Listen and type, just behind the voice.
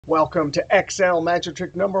Welcome to Excel Magic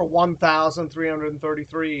Trick number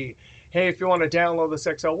 1333. Hey, if you want to download this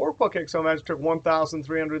Excel workbook, Excel Magic Trick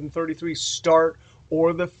 1333 start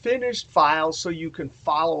or the finished file so you can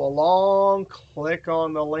follow along, click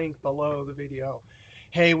on the link below the video.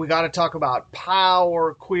 Hey, we got to talk about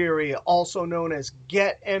Power Query, also known as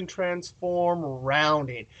Get and Transform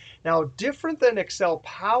Rounding. Now, different than Excel,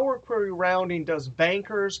 Power Query rounding does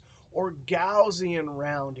bankers or Gaussian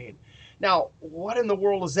rounding. Now, what in the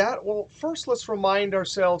world is that? Well, first let's remind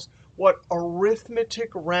ourselves what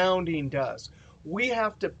arithmetic rounding does. We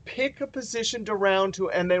have to pick a position to round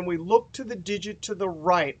to, and then we look to the digit to the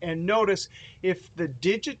right. And notice if the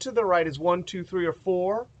digit to the right is 1, 2, 3, or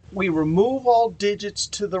 4, we remove all digits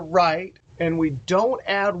to the right, and we don't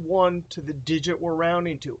add 1 to the digit we're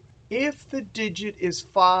rounding to. If the digit is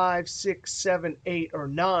 5, 6, 7, 8, or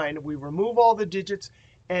 9, we remove all the digits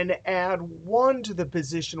and add 1 to the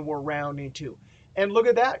position we're rounding to. And look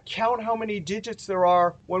at that. Count how many digits there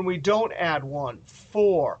are when we don't add 1.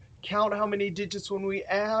 4. Count how many digits when we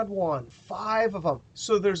add 1. 5 of them.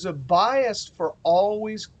 So there's a bias for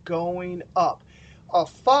always going up. A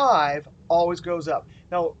 5 always goes up.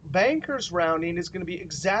 Now, bankers rounding is going to be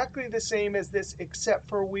exactly the same as this, except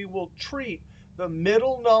for we will treat the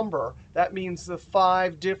middle number, that means the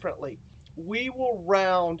 5, differently. We will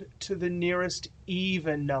round to the nearest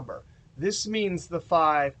even number. This means the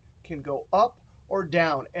 5 can go up or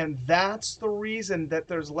down. And that's the reason that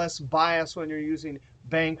there's less bias when you're using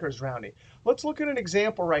bankers rounding. Let's look at an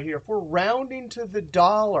example right here. If we're rounding to the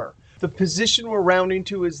dollar, the position we're rounding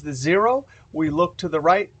to is the 0. We look to the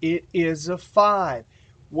right, it is a 5.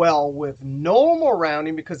 Well, with normal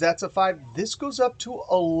rounding, because that's a 5, this goes up to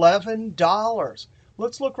 $11.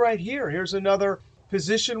 Let's look right here. Here's another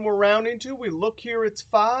position we're rounding to. We look here, it's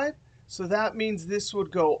 5. So that means this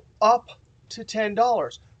would go up to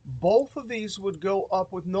 $10. Both of these would go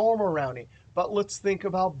up with normal rounding. But let's think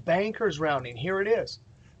about bankers rounding. Here it is.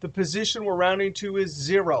 The position we're rounding to is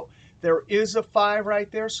 0. There is a 5 right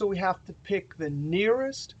there, so we have to pick the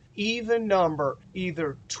nearest even number,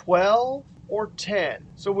 either 12 or 10.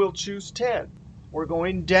 So we'll choose 10. We're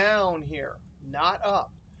going down here, not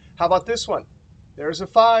up. How about this one? There's a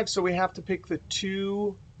 5, so we have to pick the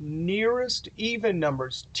two nearest even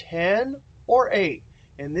numbers, 10 or 8.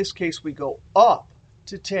 In this case, we go up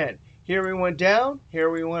to 10. Here we went down, here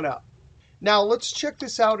we went up. Now, let's check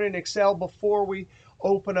this out in Excel before we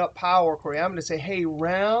open up Power Query. I'm going to say, hey,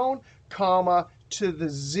 round, comma, to the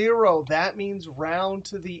 0. That means round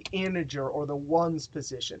to the integer or the ones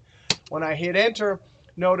position. When I hit Enter,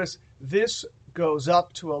 notice this goes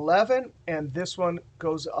up to 11, and this one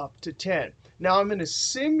goes up to 10. Now, I'm going to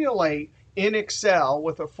simulate in Excel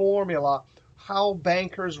with a formula how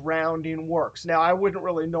bankers rounding works. Now, I wouldn't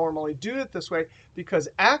really normally do it this way because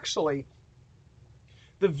actually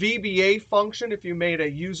the VBA function, if you made a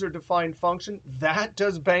user-defined function, that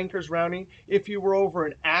does bankers rounding. If you were over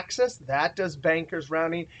in Access, that does bankers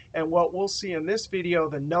rounding. And what we'll see in this video,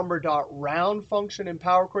 the Number.Round function in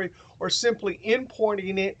Power Query, or simply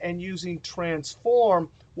importing it and using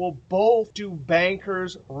transform, will both do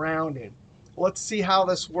bankers rounding. Let's see how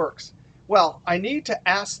this works. Well, I need to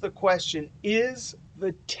ask the question, is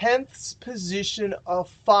the 10ths position of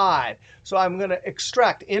 5? So I'm going to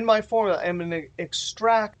extract, in my formula, I'm going to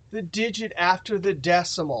extract the digit after the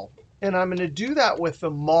decimal. And I'm going to do that with the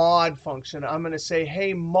mod function. I'm going to say,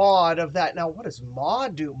 hey, mod of that. Now, what does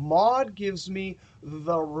mod do? Mod gives me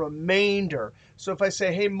the remainder. So if I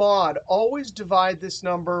say, hey, mod, always divide this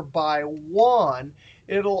number by 1,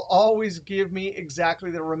 it'll always give me exactly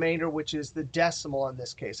the remainder, which is the decimal in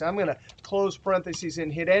this case. I'm going to close parentheses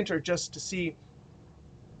and hit Enter just to see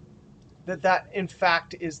that that, in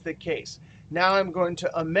fact, is the case. Now I'm going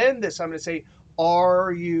to amend this. I'm going to say,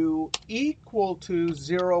 are you equal to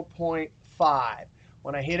 0.5?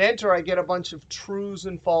 When I hit Enter, I get a bunch of trues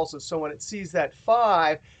and falses. So when it sees that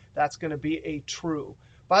 5, that's going to be a true.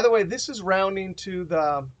 By the way, this is rounding to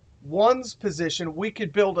the ones position. We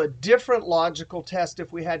could build a different logical test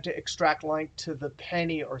if we had to extract like to the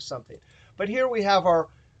penny or something. But here we have our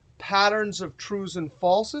patterns of trues and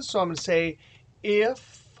falses. So I'm going to say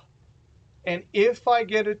if. And if I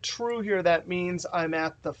get a true here, that means I'm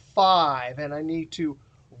at the 5, and I need to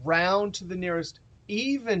round to the nearest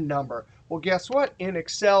even number. Well, guess what? In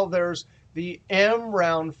Excel, there's the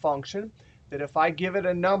MROUND function that if I give it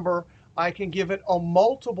a number, I can give it a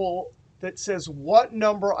multiple that says what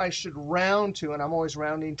number I should round to. And I'm always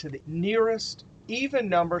rounding to the nearest even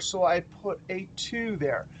number, so I put a 2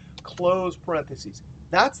 there. Close parentheses.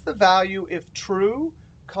 That's the value if true,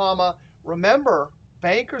 comma. Remember,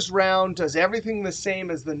 Banker's round does everything the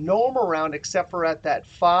same as the normal round except for at that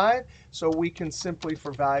 5. So we can simply,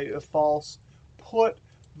 for value if false, put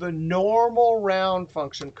the normal round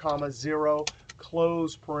function, comma, 0,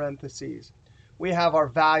 close parentheses. We have our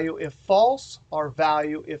value if false, our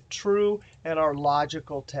value if true, and our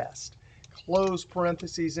logical test. Close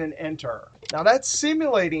parentheses and enter. Now that's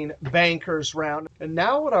simulating Banker's round. And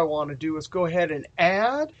now what I want to do is go ahead and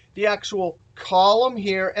add the actual column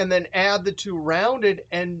here and then add the two rounded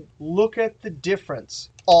and look at the difference.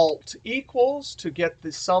 Alt equals to get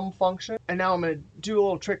the sum function. And now I'm going to do a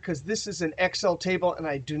little trick because this is an Excel table and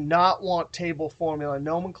I do not want table formula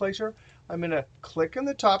nomenclature. I'm going to click in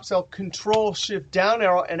the top cell, Control-Shift-Down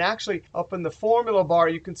arrow, and actually up in the formula bar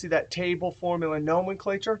you can see that table formula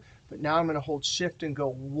nomenclature. But now I'm going to hold Shift and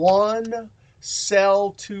go one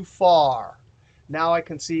cell too far. Now I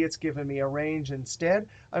can see it's giving me a range instead.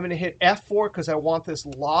 I'm going to hit F4 because I want this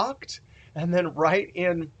locked. And then right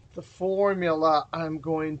in the formula, I'm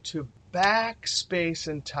going to backspace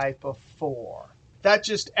and type a 4. That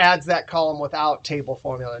just adds that column without table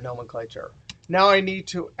formula nomenclature. Now I need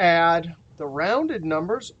to add the rounded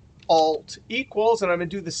numbers, Alt equals, and I'm going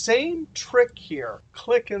to do the same trick here.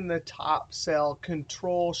 Click in the top cell,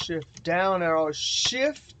 Control-Shift-Down arrow,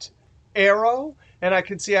 Shift arrow, and I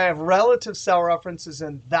can see I have relative cell references,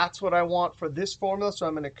 and that's what I want for this formula. So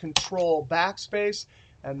I'm going to Control backspace,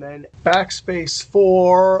 and then backspace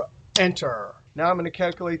 4, enter. Now I'm going to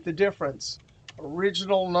calculate the difference.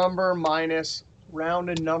 Original number minus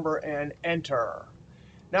rounded number, and enter.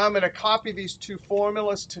 Now I'm going to copy these two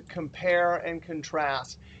formulas to compare and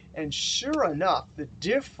contrast. And sure enough, the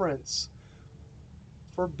difference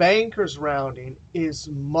for Banker's rounding is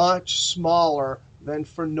much smaller than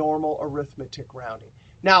for normal arithmetic rounding.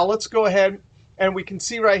 Now let's go ahead, and we can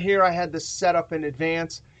see right here I had this set up in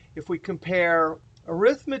advance. If we compare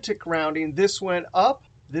arithmetic rounding, this went up,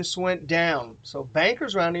 this went down. So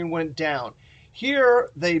Banker's rounding went down. Here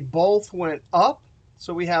they both went up,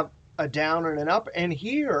 so we have a down and an up. And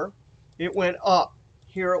here it went up.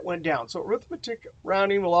 Here it went down. So arithmetic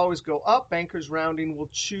rounding will always go up. Banker's rounding will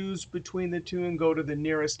choose between the two and go to the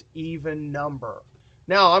nearest even number.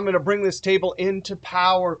 Now I'm going to bring this table into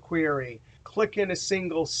Power Query. Click in a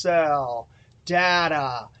single cell,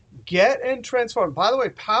 Data, Get and Transform. By the way,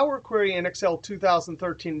 Power Query in Excel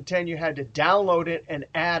 2013 and 10, you had to download it and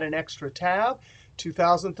add an extra tab.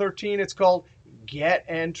 2013, it's called Get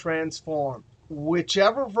and Transform.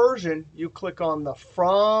 Whichever version, you click on the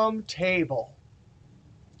From Table.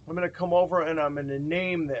 I'm going to come over and I'm going to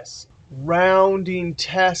name this Rounding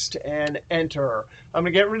Test and Enter. I'm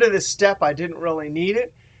going to get rid of this step. I didn't really need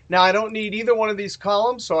it. Now, I don't need either one of these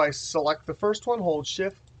columns, so I select the first one, hold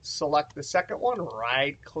Shift, select the second one,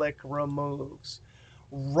 right-click Removes.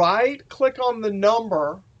 Right-click on the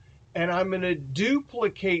number, and I'm going to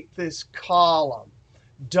duplicate this column.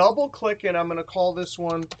 Double-click, and I'm going to call this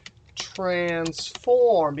one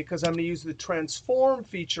Transform, because I'm going to use the Transform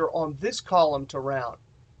feature on this column to round.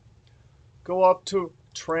 Go up to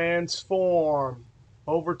Transform,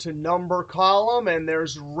 over to Number column, and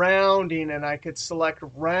there's Rounding. And I could select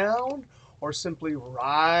Round, or simply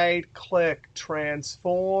right-click,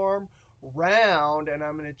 Transform, Round, and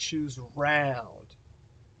I'm going to choose Round.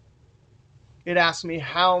 It asks me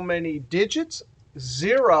how many digits.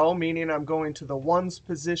 0, meaning I'm going to the ones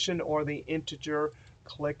position or the integer.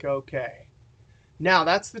 Click OK. Now,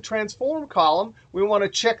 that's the Transform column. We want to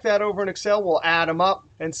check that over in Excel. We'll add them up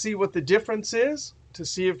and see what the difference is to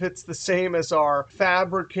see if it's the same as our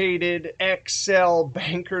fabricated Excel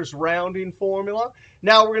Banker's rounding formula.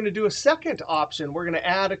 Now, we're going to do a second option. We're going to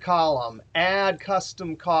add a column, Add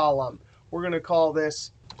Custom Column. We're going to call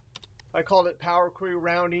this, I called it Power Query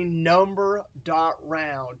Rounding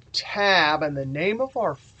Number.Round. Tab, and the name of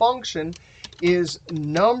our function is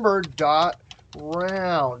Number.Round.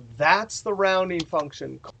 That's the rounding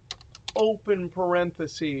function. Open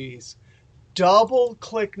parentheses.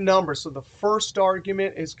 Double-click number. So the first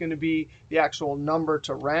argument is going to be the actual number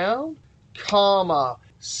to round, comma.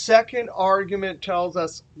 Second argument tells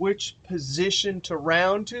us which position to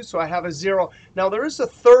round to. So I have a 0. Now, there is a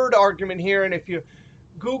third argument here, and if you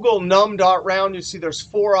Google num.round, you see there's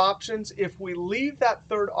 4 options. If we leave that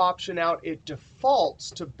third option out, it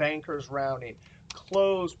defaults to Banker's rounding.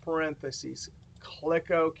 Close parentheses.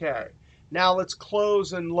 Click OK. Now let's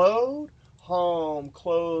close and load. Home,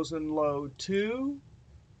 close and load to.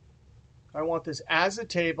 I want this as a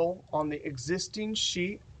table on the existing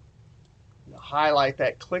sheet. I'm going to highlight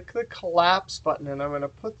that. Click the collapse button, and I'm going to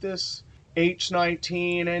put this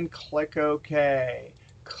H19 and click OK.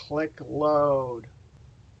 Click load.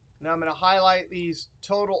 Now I'm going to highlight these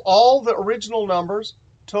total, all the original numbers,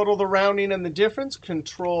 Total the rounding and the difference,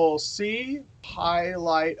 Control C,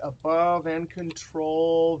 highlight above, and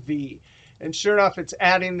Control V. And sure enough, it's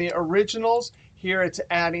adding the originals. Here it's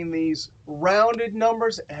adding these rounded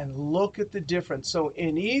numbers, and look at the difference. So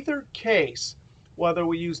in either case, whether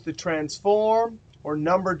we use the transform or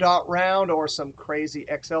Number.Round or some crazy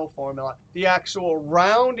Excel formula, the actual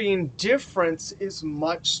rounding difference is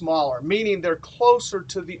much smaller, meaning they're closer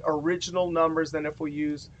to the original numbers than if we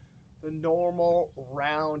use the normal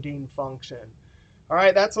rounding function. All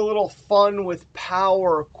right, that's a little fun with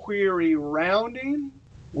Power Query rounding.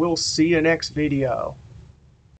 We'll see you next video.